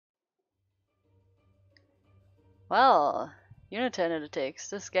Well, Unity Analytics.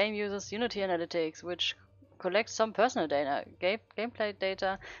 This game uses Unity Analytics, which collects some personal data, gameplay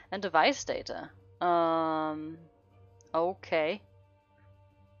data, and device data. Okay.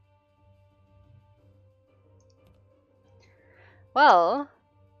 Well,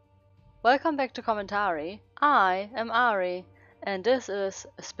 welcome back to Commentary. I am Ari, and this is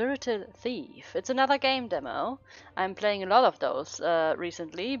Spirited Thief. It's another game demo. I'm playing a lot of those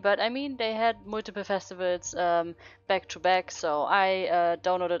recently, but I mean, they had multiple festivals back to back, so I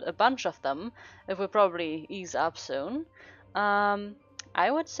downloaded a bunch of them. It will probably ease up soon.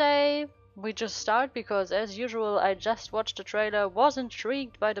 I would say we just start because, as usual, I just watched the trailer, was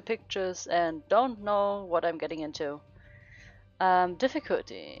intrigued by the pictures, and don't know what I'm getting into.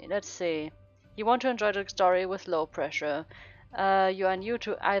 Difficulty. Let's see. You want to enjoy the story with low pressure. You are new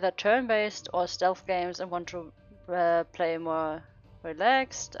to either turn-based or stealth games and want to play more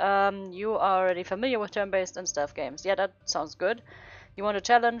relaxed. You are already familiar with turn-based and stealth games. Yeah, that sounds good. You want a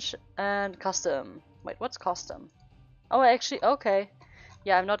challenge and custom. Wait, what's custom? Oh, actually, okay.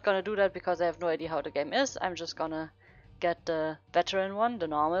 Yeah, I'm not gonna do that because I have no idea how the game is. I'm just gonna get the veteran one, the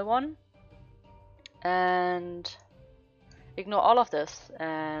normal one. And ignore all of this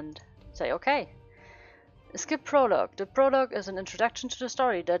and say okay. Skip prologue. The prologue is an introduction to the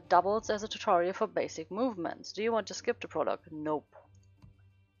story that doubles as a tutorial for basic movements. Do you want to skip the prologue? Nope.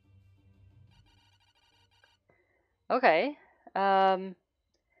 Okay. Elaj.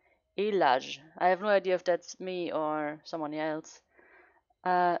 I have no idea if that's me or someone else.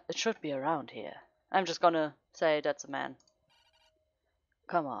 It should be around here. I'm just gonna say that's a man.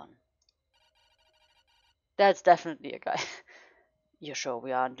 Come on. That's definitely a guy. You're sure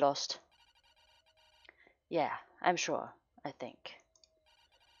we aren't lost? Yeah, I'm sure, I think.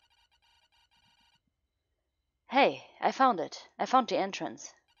 Hey, I found it. I found the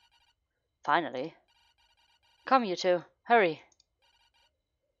entrance. Finally. Come, you two. Hurry.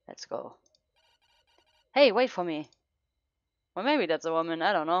 Let's go. Hey, wait for me. Well, maybe that's a woman.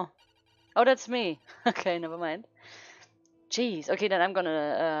 I don't know. Oh, that's me. Okay, never mind. Jeez. Okay, then I'm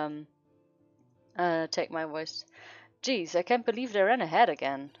gonna take my voice. Jeez, I can't believe they ran ahead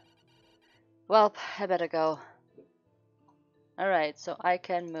again. Well, I better go. Alright, so I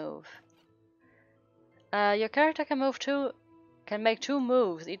can move. Your character can make 2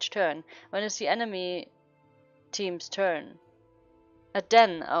 moves each turn. When it's the enemy team's turn.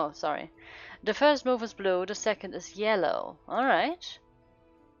 Oh, sorry. The first move is blue, the second is yellow. Alright.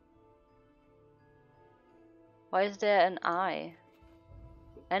 Why is there an eye?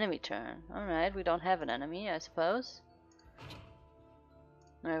 Enemy turn. Alright, we don't have an enemy, I suppose.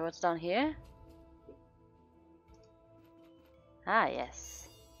 Alright, what's down here? Ah, yes.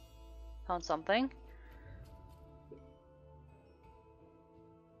 Found something.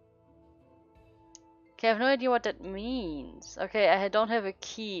 Okay, I have no idea what that means. Okay, I don't have a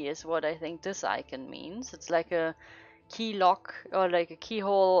key is what I think this icon means. It's like a key lock or like a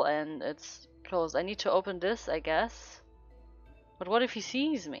keyhole and it's closed. I need to open this, I guess. But what if he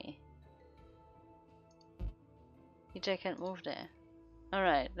sees me? EJ can't move there.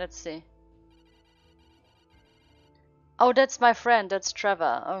 Alright, let's see. Oh, that's my friend. That's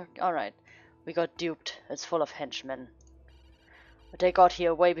Trevor. Oh, alright. We got duped. It's full of henchmen. But they got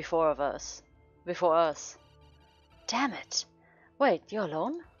here way before us. Damn it. Wait, you're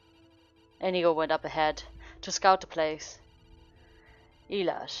alone? Inigo went up ahead to scout the place.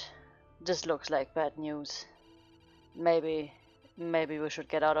 Elaj, this looks like bad news. Maybe we should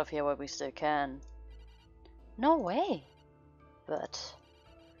get out of here while we still can. No way. But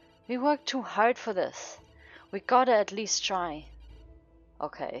we worked too hard for this. We gotta at least try.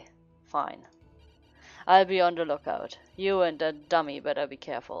 Okay, fine. I'll be on the lookout. You and that dummy better be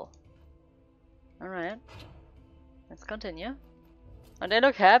careful. Alright. Let's continue. Oh, they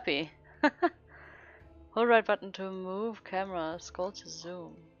look happy. Hold right button to move camera, scroll to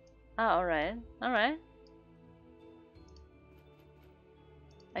zoom. Ah, alright. Alright.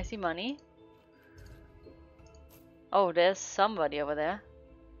 I see money. Oh, there's somebody over there.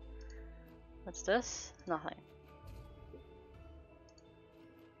 What's this? Nothing.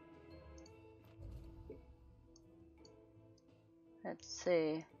 Let's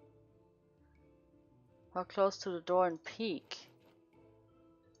see. How close to the door and peek?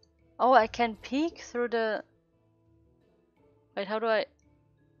 Oh, I can peek through the... Wait, how do I...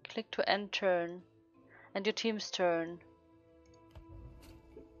 Click to end turn. And your team's turn.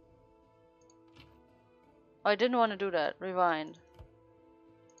 Oh, I didn't want to do that. Rewind.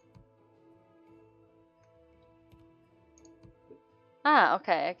 Ah,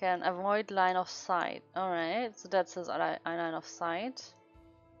 okay, I can avoid line of sight. Alright, so that says line of sight.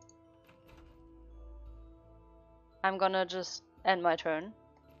 I'm gonna just end my turn.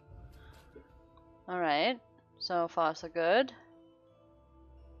 Alright. So far so good.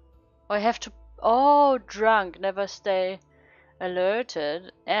 Oh, I have to... Oh, drunk. Never stay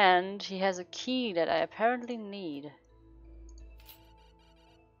alerted. And he has a key that I apparently need.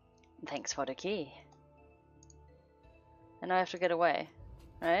 Thanks for the key. And now I have to get away.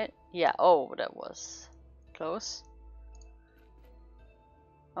 Right? Yeah. Oh, that was close.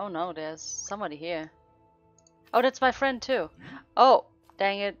 Oh no, there's somebody here. Oh, that's my friend too. Oh,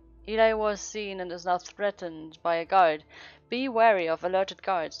 dang it. Eli was seen and is now threatened by a guard. Be wary of alerted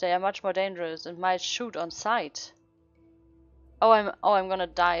guards. They are much more dangerous and might shoot on sight. Oh, I'm gonna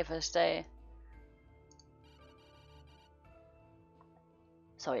die if I stay.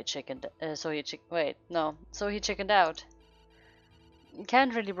 So he chickened. Wait, no. So he chickened out.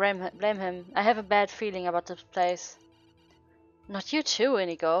 Can't really blame him. I have a bad feeling about this place. Not you too,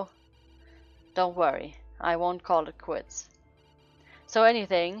 Inigo. Don't worry. I won't call it quits. So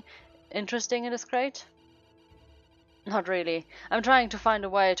anything interesting in this crate? Not really. I'm trying to find a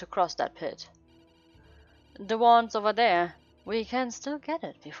way to cross that pit. The one's over there. We can still get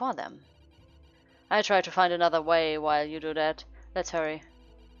it before them. I try to find another way while you do that. Let's hurry.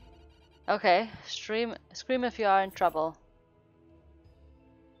 Okay, scream if you are in trouble.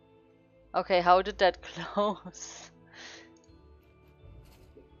 Okay, how did that close?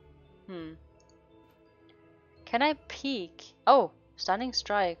 Can I peek? Oh, stunning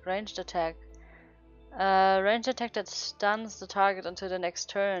strike, ranged attack. Ranged attack that stuns the target until the next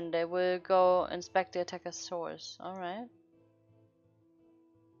turn. They will go inspect the attacker's source. Alright.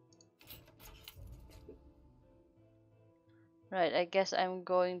 Right, I guess I'm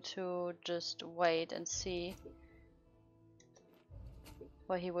going to just wait and see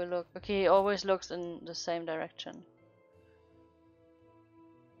where he will look. Okay, he always looks in the same direction.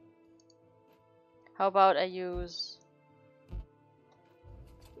 How about I use...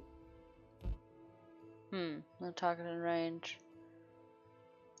 no target in range.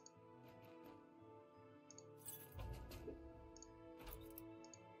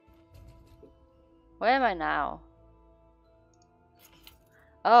 Where am I now?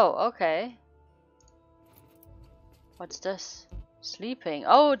 Oh, okay. What's this? Sleeping.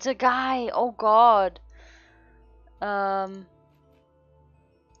 Oh, it's a guy! Oh god!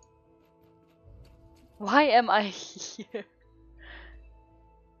 Why am I here?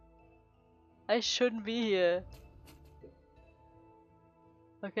 I shouldn't be here.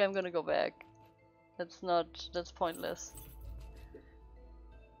 Okay, I'm gonna go back. That's pointless.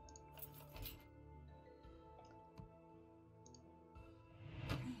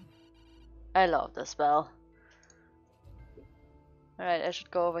 I love the spell. Alright, I should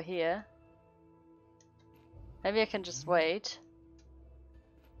go over here. Maybe I can just wait.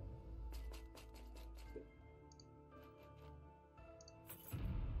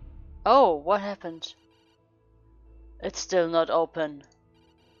 Oh, what happened? It's still not open.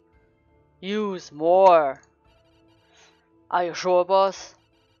 Use more. Are you sure, boss?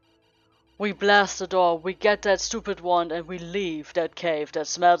 We blast the door, we get that stupid wand, and we leave that cave that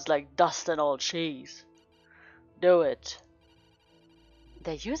smells like dust and old cheese. Do it.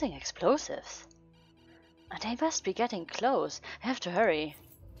 They're using explosives. They must be getting close. I have to hurry.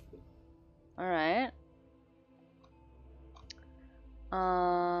 Alright.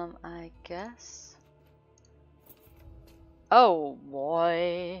 I guess. Oh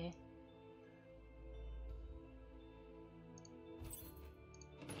boy.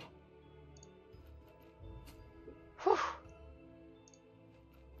 Whew.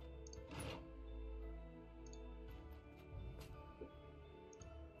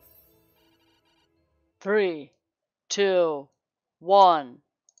 Three, two, one.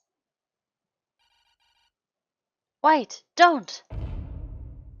 Wait, don't!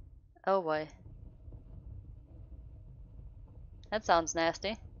 Oh boy. That sounds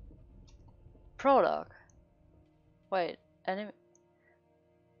nasty. Prologue. Wait, enemy.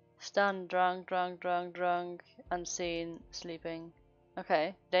 Stunned, drunk, unseen, sleeping.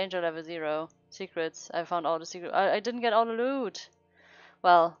 Okay, danger level 0. Secrets. I found all the secrets. I didn't get all the loot.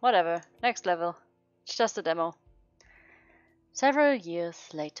 Well, whatever. Next level. It's just a demo. Several years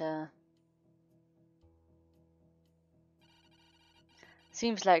later.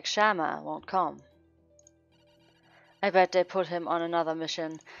 Seems like Shama won't come. I bet they put him on another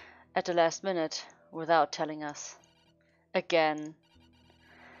mission at the last minute without telling us. Again.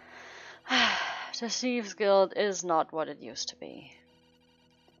 The Thieves Guild is not what it used to be.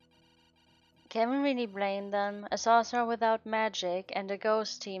 Can we really blame them? A sorcerer without magic and a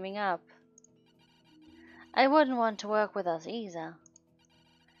ghost teaming up. I wouldn't want to work with us either.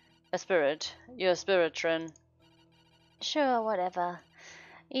 A spirit. You're a spirit, Trin. Sure, whatever.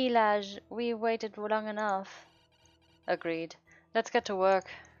 Elaj, we waited long enough. Agreed. Let's get to work.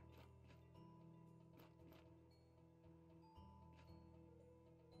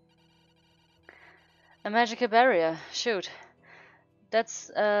 A magical barrier. Shoot.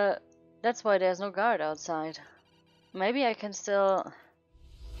 That's why there's no guard outside. Maybe I can still...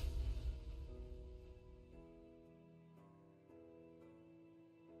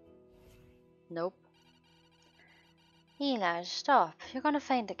 Nope. Elaj, stop. You're gonna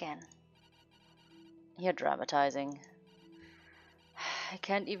faint again. You're dramatizing. I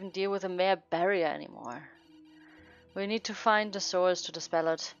can't even deal with a mere barrier anymore. We need to find the source to dispel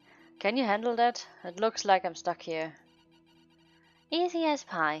it. Can you handle that? It looks like I'm stuck here. Easy as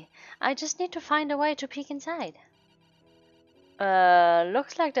pie. I just need to find a way to peek inside.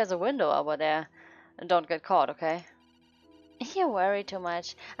 Looks like there's a window over there. Don't get caught, okay? You worry too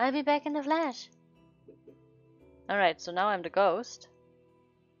much. I'll be back in a flash. Alright, so now I'm the ghost.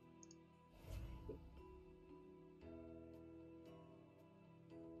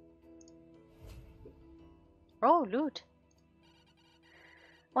 Oh, loot.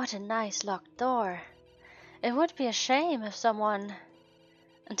 What a nice locked door. It would be a shame if someone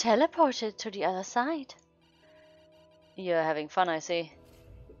teleported to the other side. You're having fun, I see.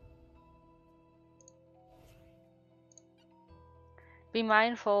 Be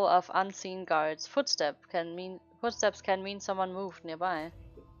mindful of unseen guards. Footsteps can mean someone moved nearby.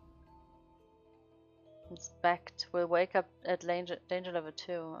 Inspect. Will wake up at danger level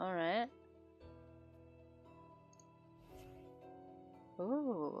 2. Alright.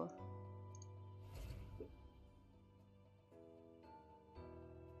 Ooh.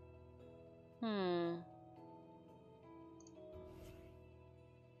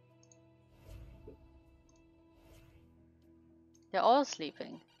 They're all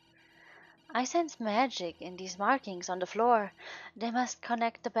sleeping. I sense magic in these markings on the floor. They must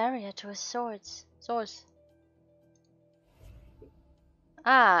connect the barrier to a source.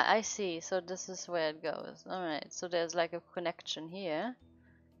 Ah, I see. So this is where it goes. Alright, so there's like a connection here.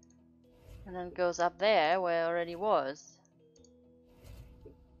 And then it goes up there where it already was.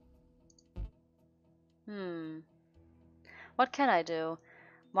 What can I do?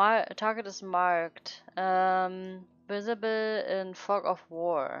 Target is marked. Visible in fog of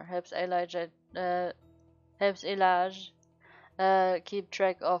war. Helps Elaj keep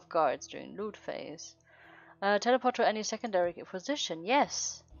track of guards during loot phase. Teleport to any secondary position.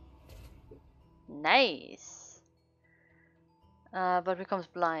 Yes. Nice. But becomes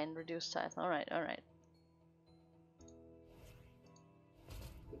blind. Reduced size. Alright.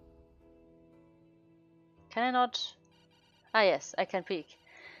 Can I not? Ah, yes, I can peek.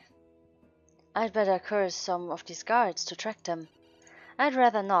 I'd better curse some of these guards to track them. I'd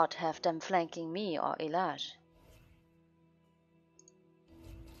rather not have them flanking me or Elaj.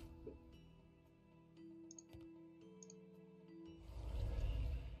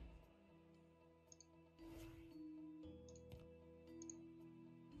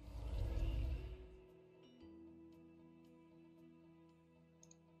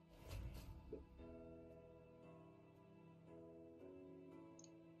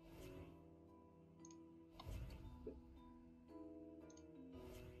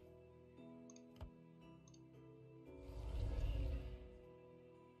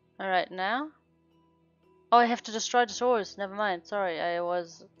 Alright, now? Oh, I have to destroy the source. Never mind. Sorry, I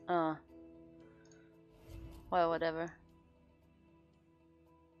was... well, whatever.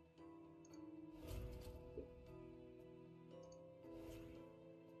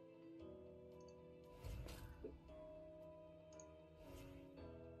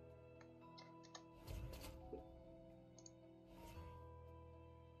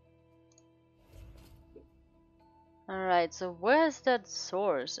 Alright, so where's that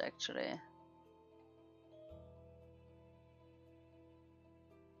source, actually?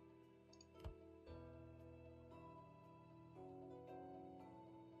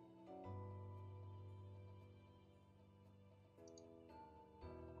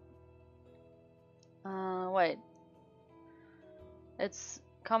 Wait. It's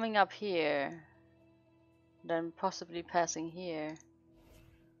coming up here. Then possibly passing here.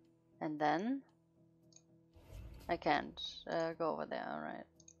 And then? I can't go over there, alright.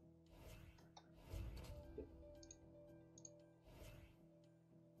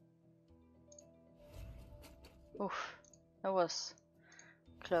 Oof, that was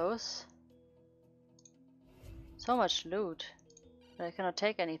close. So much loot. But I cannot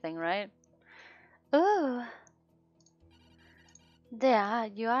take anything, right? Ooh! There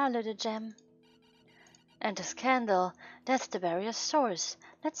you are, little gem. And this candle, that's the barrier's source.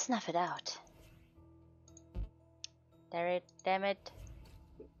 Let's snuff it out. Damn it.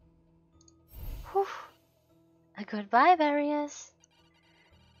 Whew. Goodbye, Various.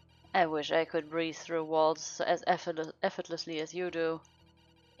 I wish I could breathe through walls as effortlessly as you do.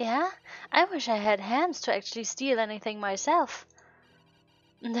 Yeah? I wish I had hands to actually steal anything myself.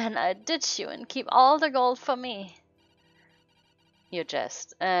 Then I'd ditch you and keep all the gold for me. You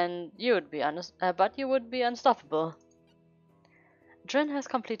jest, and you would be but you would be unstoppable. Trin has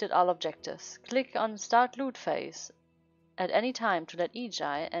completed all objectives. Click on Start Loot Phase at any time to let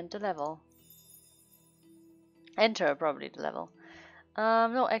Elaj end the level. Enter probably the level.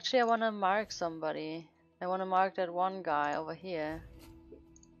 No, actually I want to mark somebody. I want to mark that one guy over here.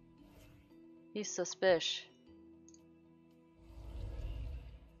 He's suspicious.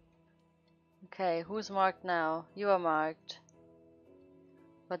 Okay, who's marked now? You are marked.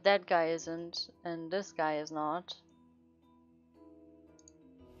 But that guy isn't, and this guy is not.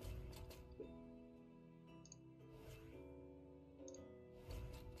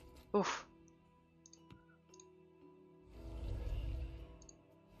 Oof.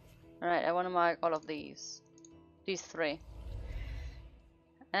 Alright, I want to mark all of these. These three.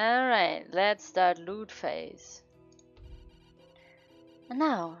 Alright, let's start loot phase. And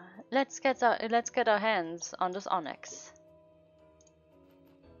now, let's get our hands on this onyx.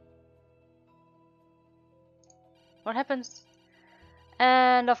 What happens?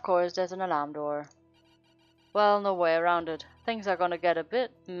 And of course there's an alarm door. Well, no way around it. Things are gonna get a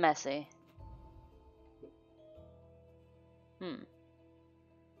bit messy.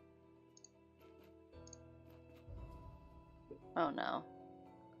 Oh no.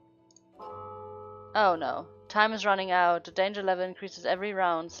 Oh no. Time is running out. The danger level increases every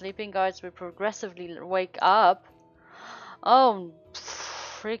round. Sleeping guards will progressively wake up. Oh,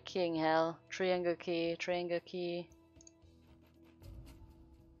 freaking hell. Triangle key, triangle key.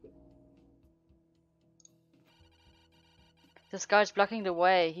 This guard's blocking the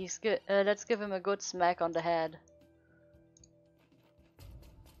way. Let's give him a good smack on the head.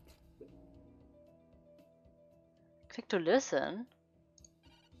 Click to listen.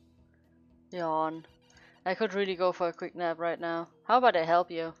 Yawn. I could really go for a quick nap right now. How about I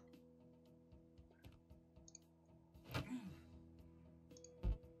help you?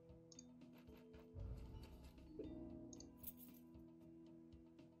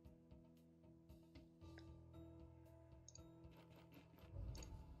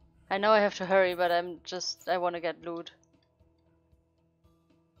 I know I have to hurry, but I want to get loot.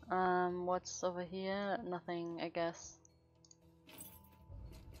 What's over here? Nothing, I guess.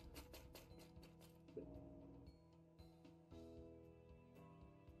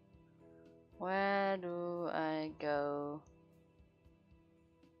 Where do I go?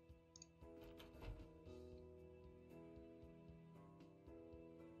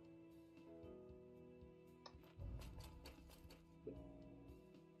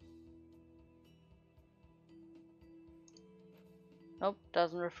 Nope,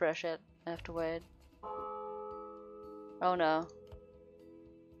 doesn't refresh it. I have to wait. Oh no.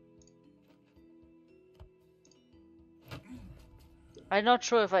 I'm not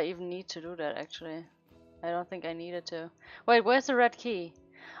sure if I even need to do that actually. I don't think I needed to. Wait, where's the red key?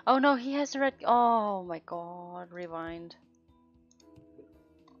 Oh no, he has the red. Oh my god, rewind.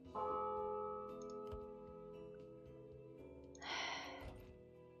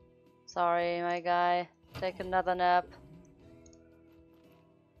 Sorry, my guy. Take another nap.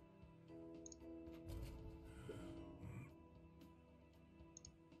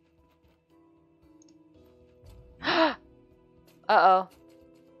 Uh-oh.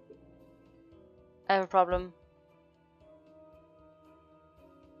 I have a problem.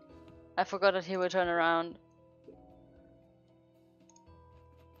 I forgot that he would turn around.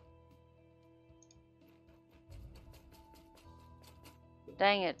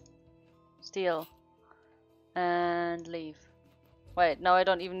 Dang it. Steal. And leave. Wait, now I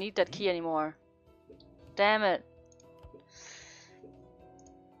don't even need that key anymore. Damn it.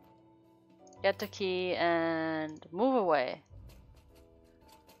 Get the key and move away.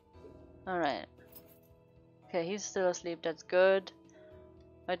 Alright. Okay, he's still asleep. That's good.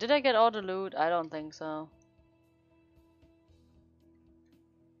 Wait, did I get all the loot? I don't think so.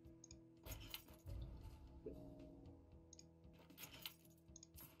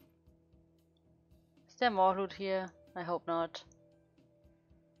 Is there more loot here? I hope not.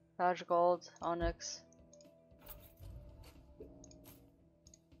 Large gold, onyx.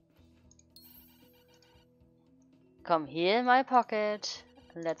 Come here in my pocket.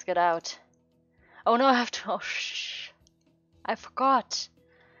 Let's get out. Oh no, I have to. Oh shh. I forgot.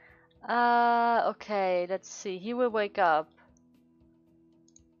 Okay, let's see. He will wake up.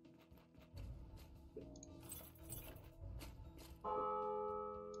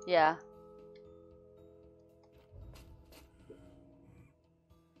 Yeah.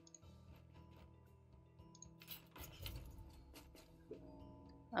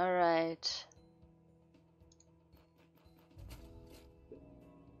 Alright.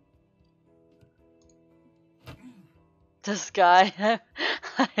 This guy,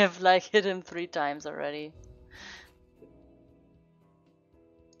 I have like hit him 3 times already.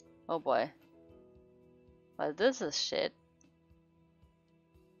 Oh boy. Well, this is shit.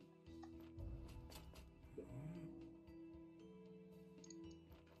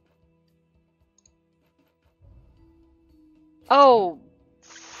 Oh,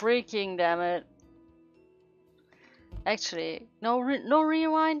 freaking damn it. Actually, no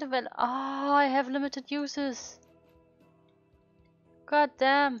rewind event. Oh, I have limited uses. God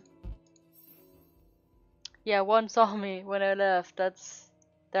damn. Yeah, one saw me when I left. That's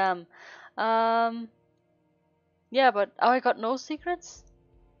damn. Yeah, but oh, I got no secrets?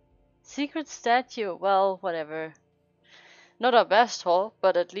 Secret statue. Well, whatever. Not our best haul,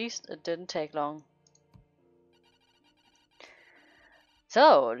 but at least it didn't take long.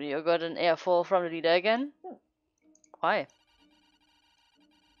 So, you got an airfall from the leader again? Why?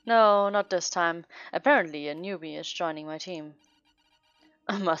 No, not this time. Apparently a newbie is joining my team.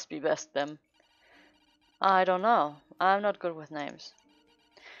 Must be best them. I don't know. I'm not good with names.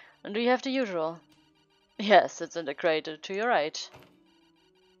 And do you have the usual? Yes, it's in the crate to your right.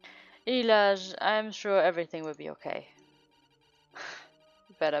 Elaj, I'm sure everything will be okay.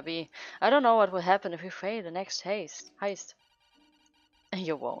 Better be. I don't know what will happen if we fail the next heist.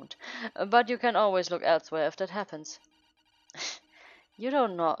 You won't. But you can always look elsewhere if that happens. You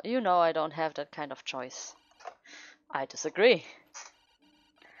know I don't have that kind of choice. I disagree.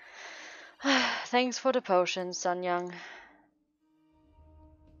 Thanks for the potion, Sun Young.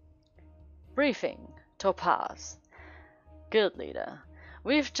 Briefing. Topaz. Guild leader.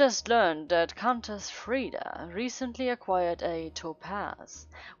 We've just learned that Countess Frida recently acquired a topaz,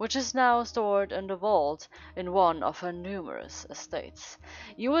 which is now stored in the vault in one of her numerous estates.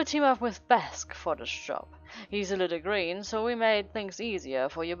 You will team up with Bask for this job. He's a little green, so we made things easier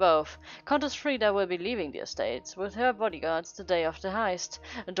for you both. Countess Frida will be leaving the estates with her bodyguards the day of the heist.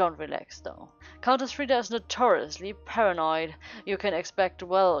 Don't relax, though. Countess Frida is notoriously paranoid. You can expect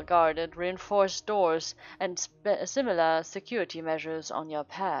well-guarded, reinforced doors and similar security measures on your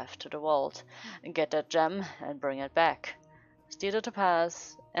path to the vault. Get that gem and bring it back. Steal the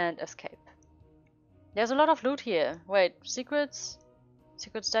topaz and escape. There's a lot of loot here. Wait, secrets?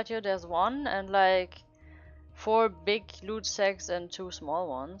 Secret statue, there's one, and like 4 big loot sacks and 2 small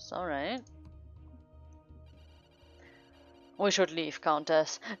ones. Alright. We should leave,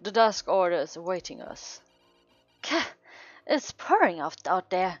 Countess. The dusk order is awaiting us. Kah! It's pouring out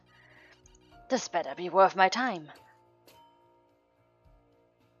there. This better be worth my time.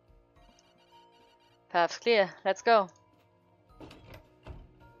 Path's clear. Let's go.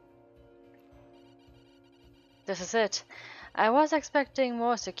 This is it. I was expecting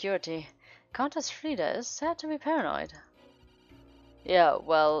more security. Countess Frida is said to be paranoid. Yeah,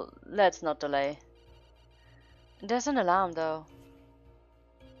 well, let's not delay. There's an alarm, though.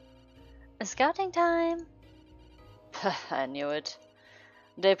 Scouting time! I knew it.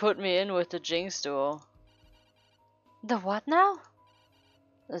 They put me in with the Jinx duo. The what now?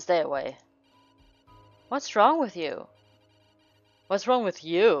 Stay away. What's wrong with you? What's wrong with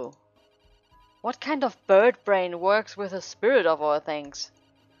you? What kind of bird brain works with the spirit of all things?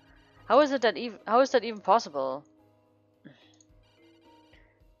 How is that even possible?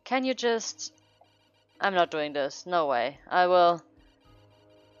 Can you just... I'm not doing this. No way. I will...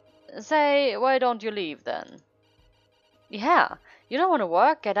 Say, why don't you leave then? Yeah, you don't want to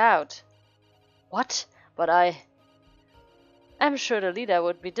work? Get out. What? But I'm sure the leader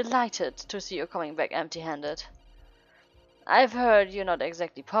would be delighted to see you coming back empty-handed. I've heard you're not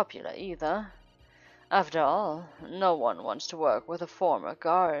exactly popular either. After all, no one wants to work with a former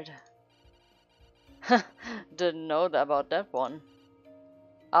guard. Didn't know about that one.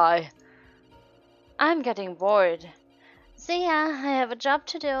 I'm getting bored. See ya, I have a job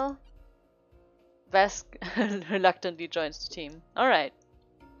to do. Bask reluctantly joins the team. Alright.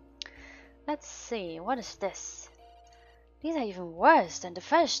 Let's see, what is this? These are even worse than the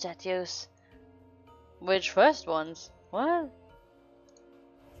first statues. Which first ones? What?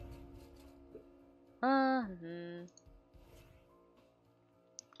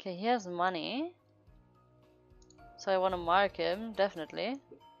 Okay, here's money. So I want to mark him, definitely.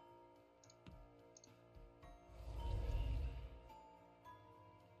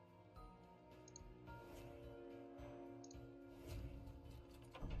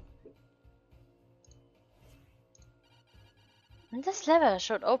 And this lever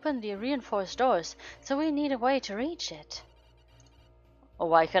should open the reinforced doors, so we need a way to reach it. Oh,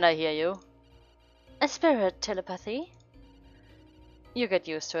 why can't I hear you? A spirit telepathy? You get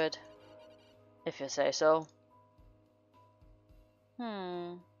used to it. If you say so.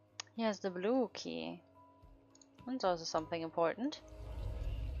 Here's the blue key. That's also something important.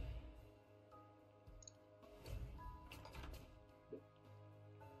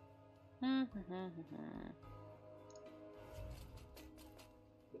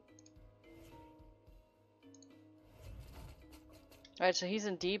 Right, so he's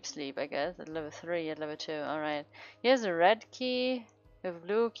in deep sleep, I guess, at level 3, at level 2. Alright. Here's a red key, we have a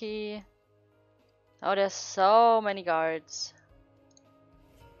blue key. Oh, there's so many guards.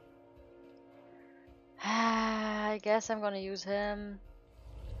 I guess I'm gonna use him.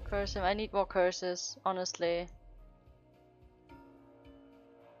 Curse him. I need more curses, honestly.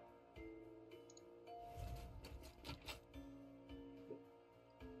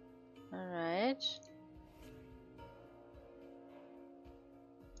 Alright.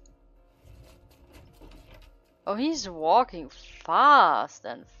 Oh, he's walking fast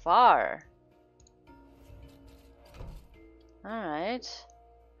and far. Alright.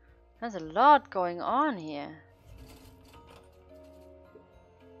 There's a lot going on here.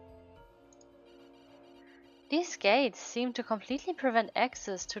 These gates seem to completely prevent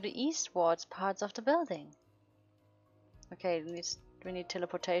access to the eastwards parts of the building. Okay, we need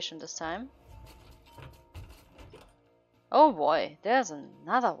teleportation this time. Oh boy, there's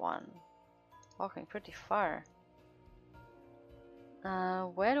another one. Walking pretty far.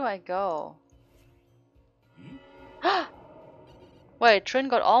 Where do I go? Wait, Trin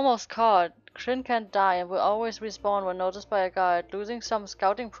got almost caught. Trin can't die and will always respawn when noticed by a guard, losing some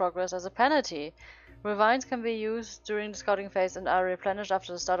scouting progress as a penalty. Revines can be used during the scouting phase and are replenished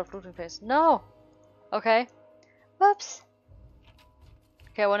after the start of looting phase. No! Okay. Whoops.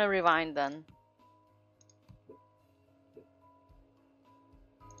 Okay, I want to rewind then.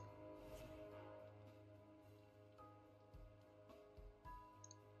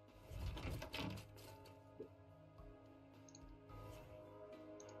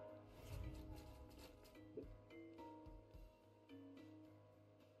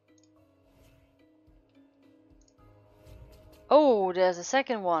 Oh, there's a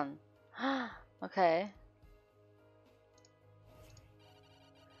second one. Okay.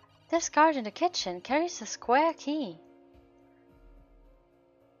 This guard in the kitchen carries a square key.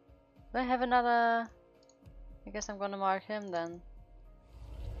 Do I have another? I guess I'm gonna mark him then.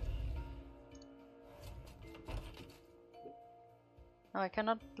 Oh, I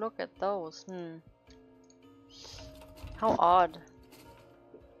cannot look at those. How odd.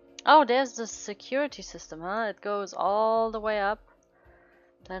 Oh, there's the security system, huh? It goes all the way up.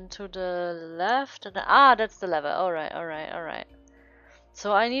 Then to the left. And that's the lever. Alright, alright, alright.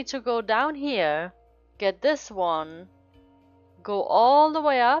 So I need to go down here. Get this one. Go all the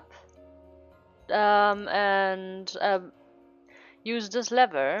way up. And use this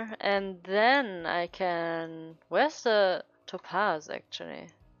lever. And then I can... Where's the topaz, actually?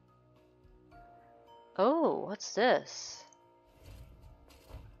 Oh, what's this?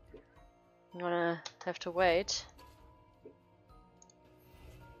 I'm gonna have to wait.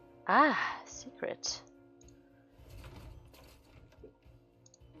 Ah, secret.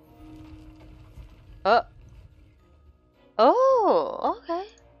 Oh, okay.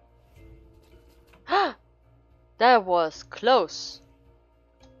 That was close.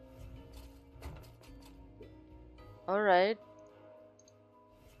 Alright.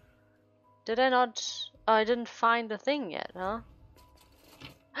 Did I not... Oh, I didn't find the thing yet, huh?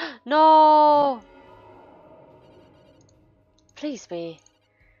 No! Please be.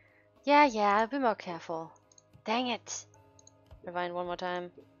 Yeah, I'll be more careful. Dang it. Rewind one more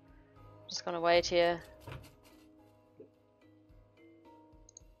time. Just gonna wait here.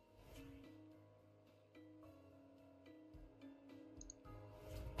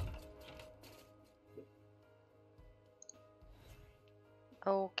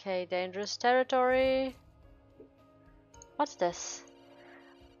 Okay, dangerous territory. What's this?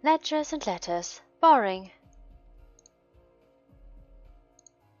 Ledgers and letters. Boring.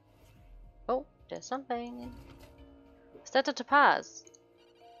 Oh, there's something. Is that a topaz?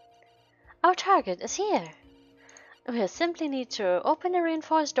 Our target is here. We'll simply need to open the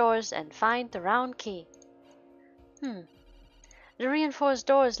reinforced doors and find the round key. The reinforced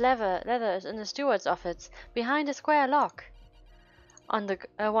doors lever is in the steward's office, behind a square lock. On the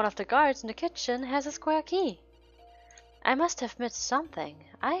one of the guards in the kitchen has a square key. I must have missed something.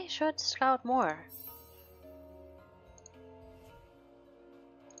 I should scout more.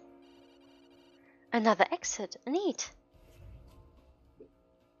 Another exit. Neat.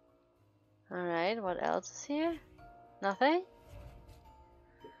 Alright, what else is here? Nothing?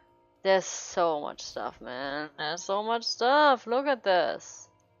 There's so much stuff, man. There's so much stuff. Look at this.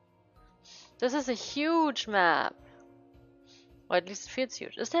 This is a huge map. Or at least it feels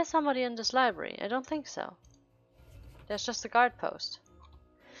huge. Is there somebody in this library? I don't think so. There's just a guard post.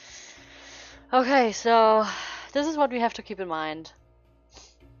 Okay, so this is what we have to keep in mind.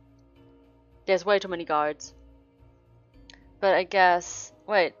 There's way too many guards. But I guess...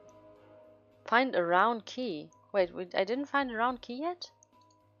 Wait. Find a round key. Wait, I didn't find a round key yet?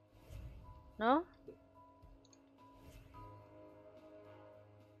 No?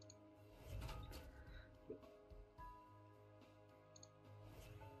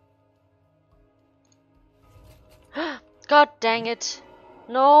 God dang it!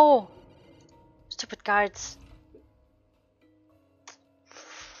 No! Stupid guards.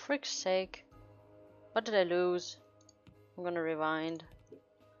 Frick's sake. What did I lose? I'm gonna rewind.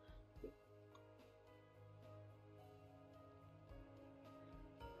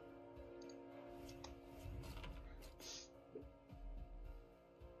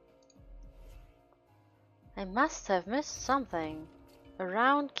 I must have missed something. A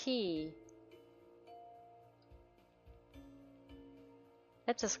round key.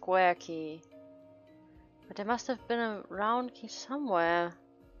 It's a square key. But there must have been a round key somewhere.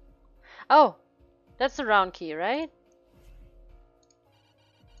 Oh! That's the round key, right?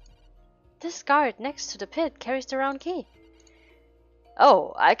 This guard next to the pit carries the round key.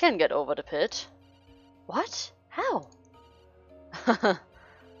 Oh, I can get over the pit. What? How?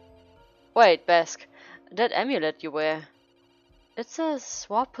 Wait, Besk. That amulet you wear. It's a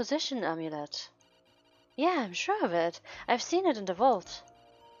swap position amulet. Yeah, I'm sure of it. I've seen it in the vault.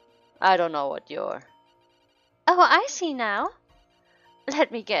 I don't know what you're... Oh, I see now.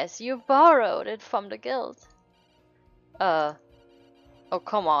 Let me guess, you borrowed it from the guild. Oh,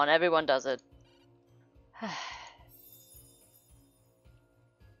 come on, everyone does it.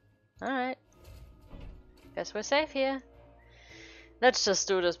 Alright. Guess we're safe here. Let's just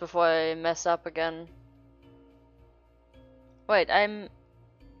do this before I mess up again. Wait, I'm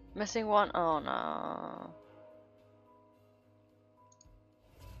missing one. Oh no.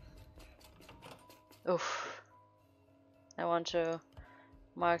 Oof. I want to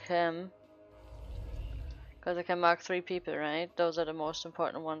mark him. Because I can mark 3 people, right? Those are the most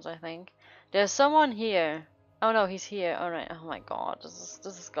important ones, I think. There's someone here. Oh no, he's here. Alright. Oh my god. This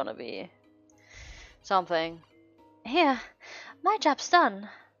is gonna be something. Here. My job's done.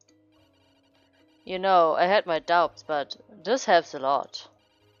 You know, I had my doubts, but this helps a lot.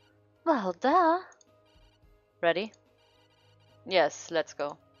 Well, duh. Ready? Yes, let's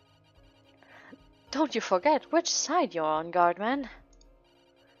go. Don't you forget which side you're on, guardman.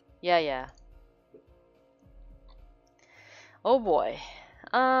 Yeah. Oh boy.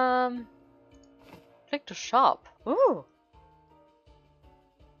 Click to shop. Ooh.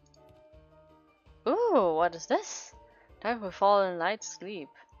 Ooh, what is this? Time will fall in light sleep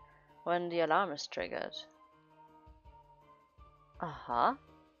when the alarm is triggered. Uh-huh.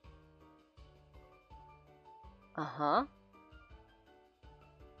 Uh-huh.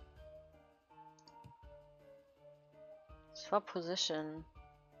 Swap position.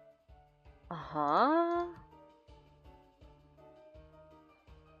 Uh-huh.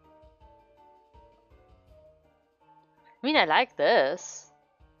 I mean, I like this.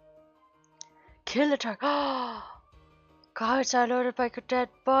 Kill the target. Oh! Guards are loaded by dead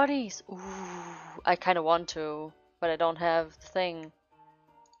bodies. Ooh, I kind of want to, but I don't have the thing.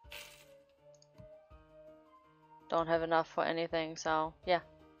 Don't have enough for anything, so yeah.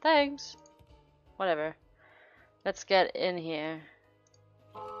 Thanks. Whatever. Let's get in here.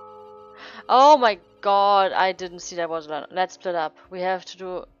 Oh my god, I didn't see that was a lot. Let's split up. We have to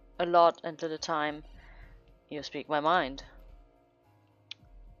do a lot until the time. You speak my mind.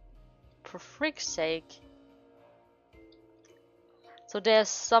 For freak's sake. So there's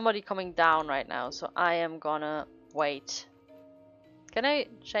somebody coming down right now, so I am gonna wait. Can I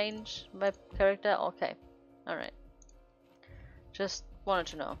change my character? Okay. Alright. Just wanted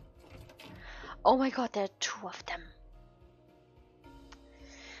to know. Oh my god, there are 2 of them.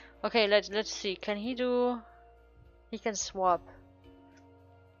 Okay, let's see. Can he do... He can swap.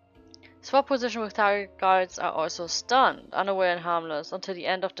 Swap position with target guards are also stunned, unaware and harmless until the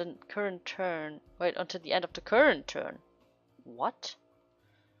end of the current turn. Wait, until the end of the current turn. What?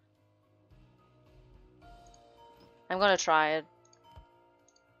 I'm gonna try it.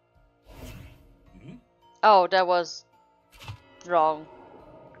 Oh, that was wrong.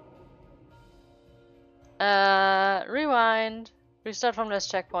 Rewind. Restart from this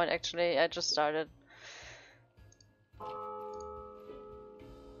checkpoint, actually. I just started.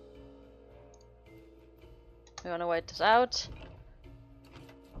 We're gonna wait this out.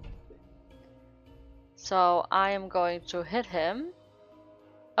 So I am going to hit him.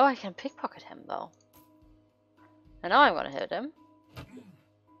 Oh, I can pickpocket him though. And now I'm gonna hit him.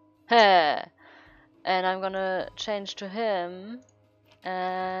 Heh. And I'm gonna change to him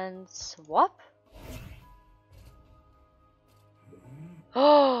and swap.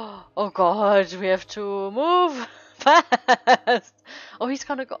 Oh god, we have to move fast. Oh, he's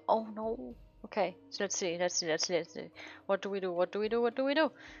gonna go. Oh no. Okay, so let's see. What do we do?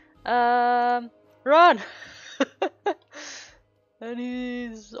 Run! And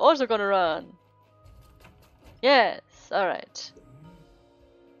he's also gonna run. Yes, alright.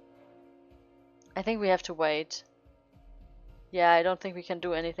 I think we have to wait. Yeah, I don't think we can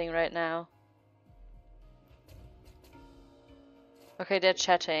do anything right now. Okay, they're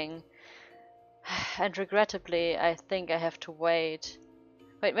chatting. And regrettably, I think I have to wait.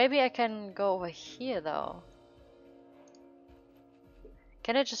 Wait, maybe I can go over here though.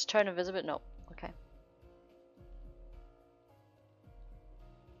 Can I just turn invisible? No. Okay.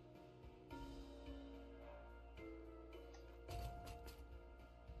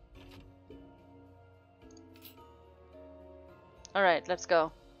 Alright, let's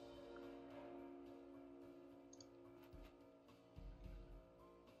go.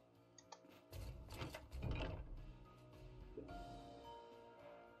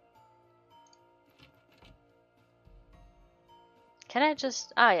 Can I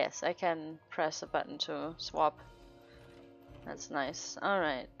just... Ah, yes, I can press a button to swap. That's nice.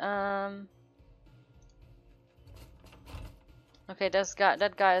 Alright, okay,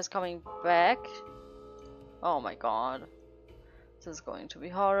 that guy is coming back. Oh my god. This is going to be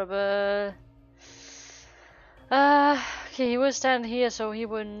horrible. Okay, he will stand here so he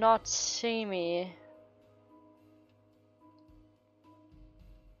will not see me.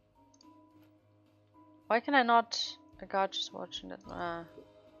 Why can I not... The guard just watching that. I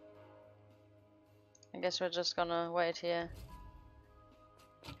guess we're just gonna wait here.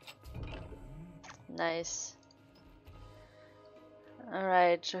 Nice.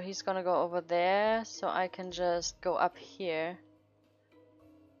 Alright, so he's gonna go over there, so I can just go up here.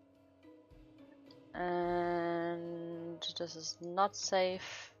 And this is not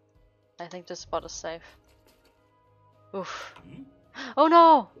safe. I think this spot is safe. Oof. Oh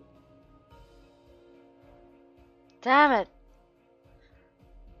no! Damn it!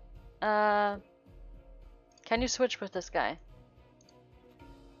 Can you switch with this guy?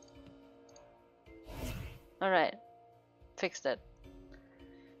 Alright. Fixed it.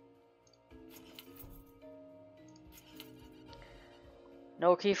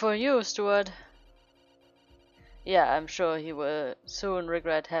 No key for you, steward. Yeah, I'm sure he will soon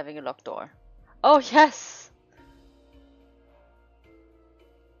regret having a locked door. Oh, yes!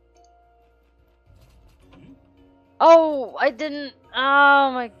 Oh, I didn't...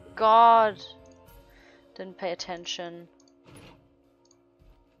 Oh my god. Didn't pay attention.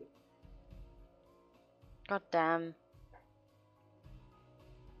 God damn.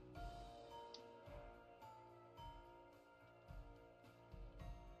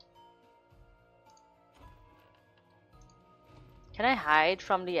 Can I hide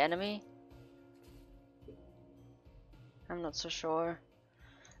from the enemy? I'm not so sure.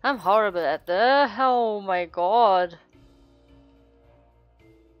 I'm horrible at the... Oh my god.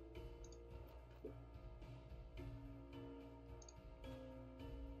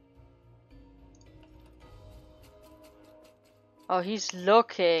 Oh, he's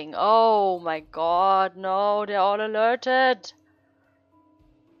looking. Oh my god, no, they're all alerted.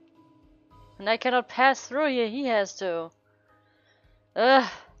 And I cannot pass through here, he has to.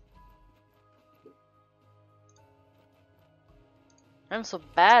 Ugh. I'm so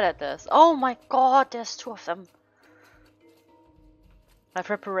bad at this. Oh my god, there's two of them. My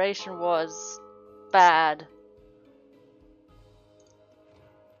preparation was bad.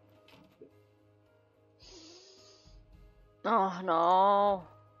 Oh no.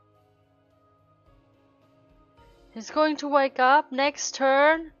 He's going to wake up next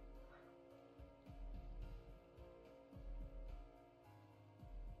turn.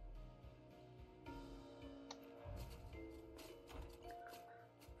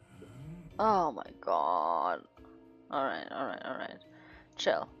 Oh my god. Alright.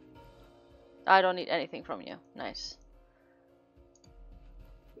 Chill. I don't need anything from you. Nice.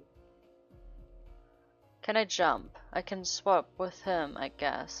 Can I jump? I can swap with him, I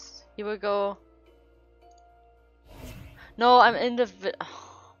guess. He will go... No, I'm in the...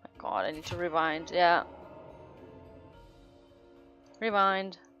 Oh my god, I need to rewind. Yeah.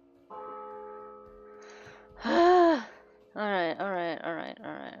 Rewind. Alright.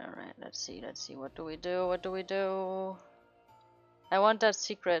 Let's see. What do we do? I want that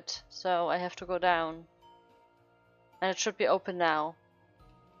secret, so I have to go down. And it should be open now.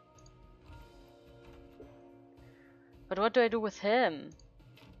 But what do I do with him?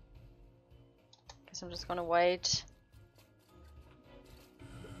 Guess I'm just gonna wait.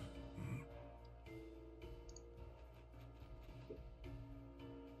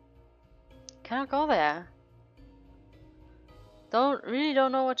 Cannot go there. Really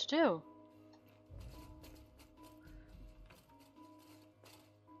don't know what to do.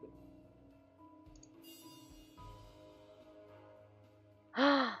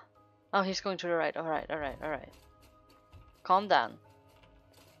 Oh, he's going to the right. Alright. Calm down.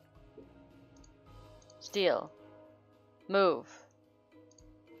 Steal. Move.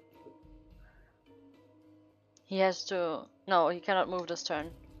 He has to... No, he cannot move this turn.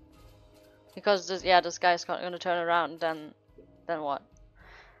 Because this guy's gonna turn around, then what?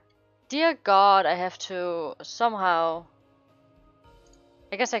 Dear God, I have to somehow...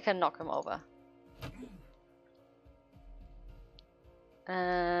 I guess I can knock him over.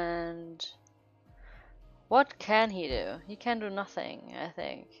 And... what can he do? He can do nothing, I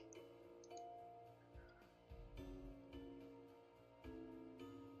think.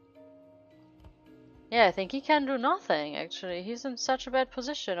 Yeah, I think he can do nothing, actually. He's in such a bad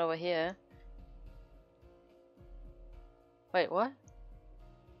position over here. Wait, what?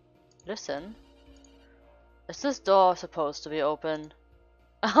 Listen. Is this door supposed to be open?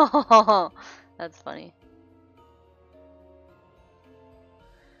 Oh, that's funny.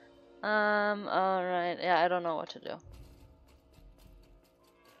 Alright. Yeah, I don't know what to do.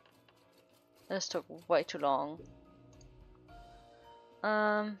 This took way too long.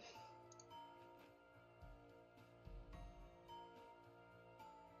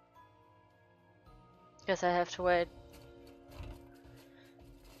 Guess I have to wait.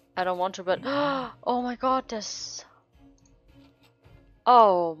 I don't want to, but oh my God, this.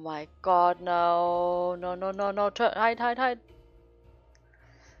 Oh my God, no. Hide.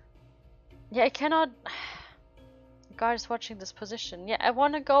 Yeah, I cannot. The guard is watching this position. Yeah, I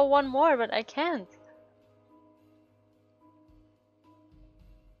want to go one more, but I can't.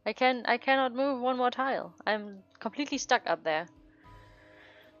 I cannot move one more tile. I'm completely stuck up there.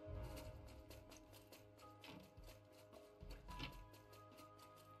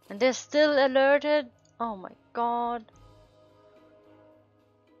 And they're still alerted? Oh my God.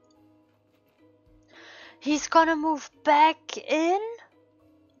 He's gonna move back in?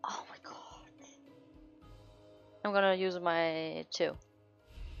 Oh my God. I'm gonna use my 2.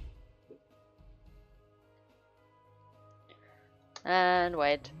 And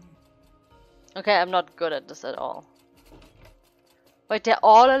wait. Okay, I'm not good at this at all. Wait, they're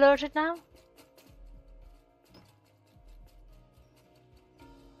all alerted now?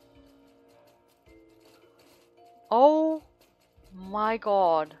 Oh my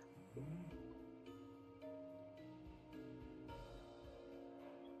God.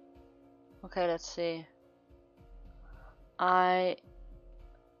 Okay, let's see.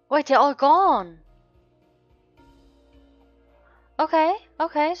 Wait, they're all gone. Okay,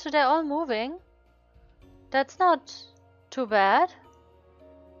 so they're all moving. That's not too bad,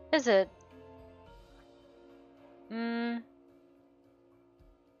 is it?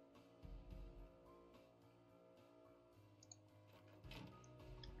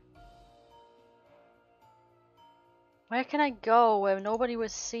 Where can I go where nobody will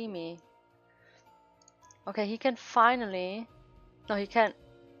see me? Okay, he can finally... No, he can't.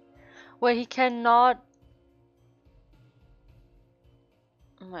 Wait, he cannot...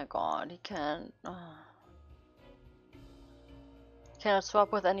 Oh my God, he can't... Cannot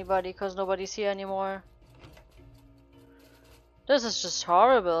swap with anybody because nobody's here anymore. This is just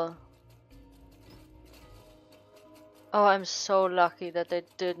horrible. Oh, I'm so lucky that they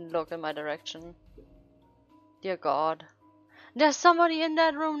didn't look in my direction. Dear God. There's somebody in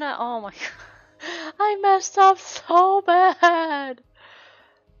that room now. Oh my God. I messed up so bad.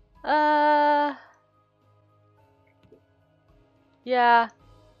 Yeah.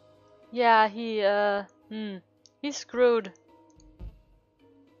 Yeah, he's screwed.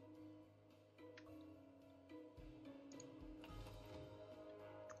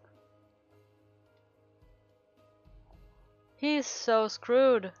 He's so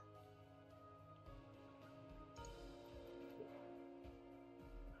screwed.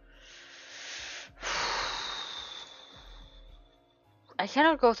 I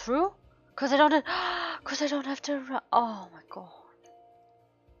cannot go through because I don't have to run. Oh my God.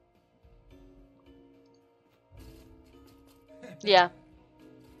 Yeah.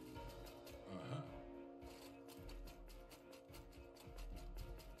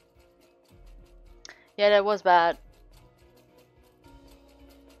 Yeah, that was bad.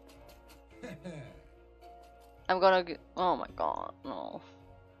 I'm gonna oh my god, no.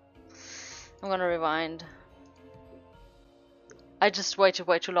 I'm gonna rewind. I just waited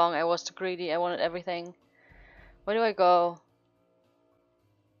way too long. I was too greedy. I wanted everything. Where do I go?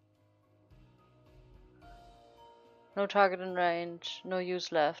 No target in range. No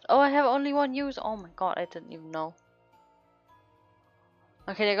use left. Oh, I have only one use. Oh my god, I didn't even know.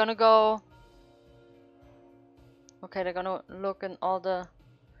 Okay, they're gonna go. Okay, they're gonna look in all the...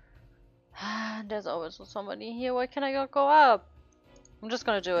 There's always somebody here. Why can I not go up? I'm just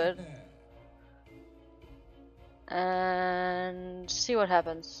gonna do it. And see what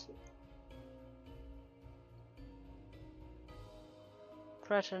happens.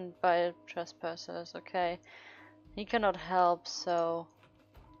 Threatened by trespassers. Okay. He cannot help, so...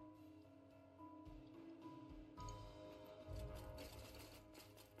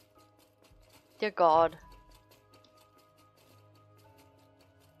 Dear God.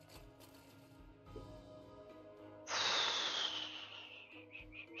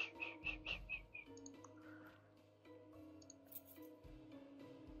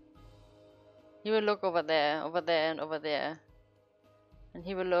 He will look over there, and over there. And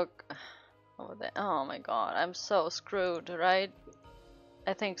he will look over there. Oh my god, I'm so screwed, right?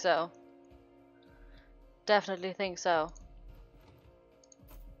 I think so. Definitely think so.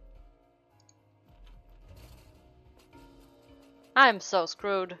 I'm so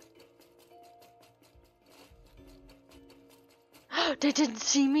screwed. They didn't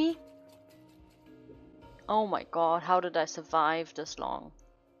see me? Oh my god, how did I survive this long?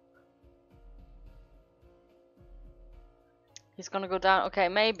 He's gonna go down. Okay,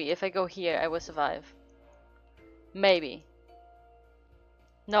 maybe if I go here, I will survive. Maybe.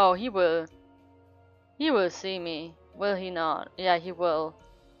 No, he will. He will see me. Will he not? Yeah, he will.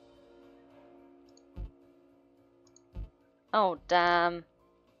 Oh, damn.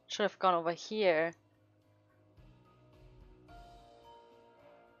 Should have gone over here.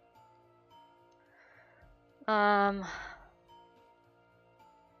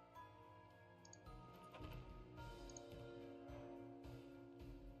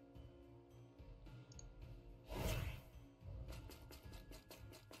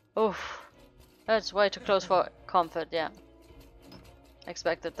 Oof. That's way too close for comfort, yeah.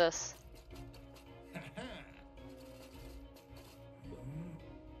 Expected this.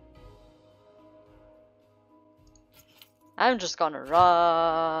 I'm just gonna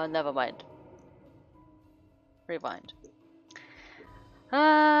run. Never mind. Rewind.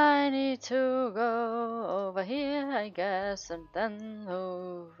 I need to go over here, I guess, and then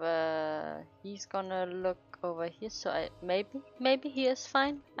over. He's gonna look over here, so maybe he is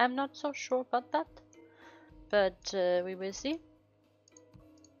fine. I'm not so sure about that, but we will see.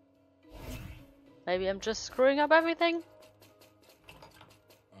 Maybe I'm just screwing up everything.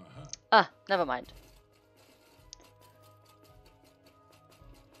 Ah, never mind.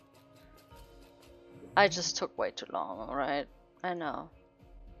 I just took way too long, alright? I know.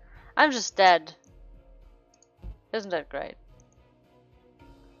 I'm just dead. Isn't that great?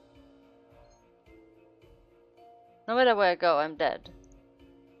 No matter where I go, I'm dead.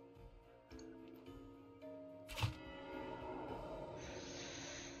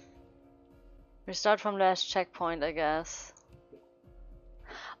 Restart from last checkpoint, I guess.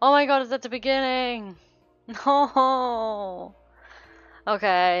 Oh my god, it's at the beginning! No!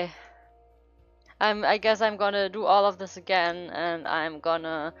 Okay. I guess I'm gonna do all of this again, and I'm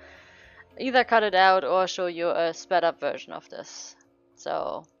gonna either cut it out or show you a sped up version of this.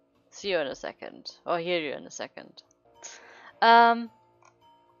 So, see you in a second, or hear you in a second.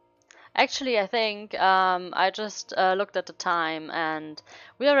 Actually, I think I just looked at the time, and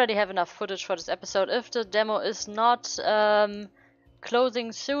we already have enough footage for this episode. If the demo is not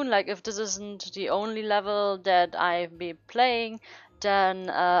closing soon, like if this isn't the only level that I'll be playing, then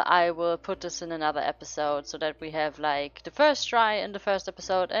I will put this in another episode so that we have like the first try in the first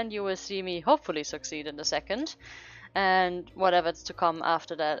episode, and you will see me hopefully succeed in the second, and whatever's to come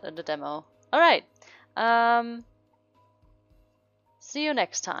after that in the demo. Alright, see you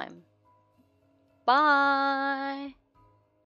next time. Bye!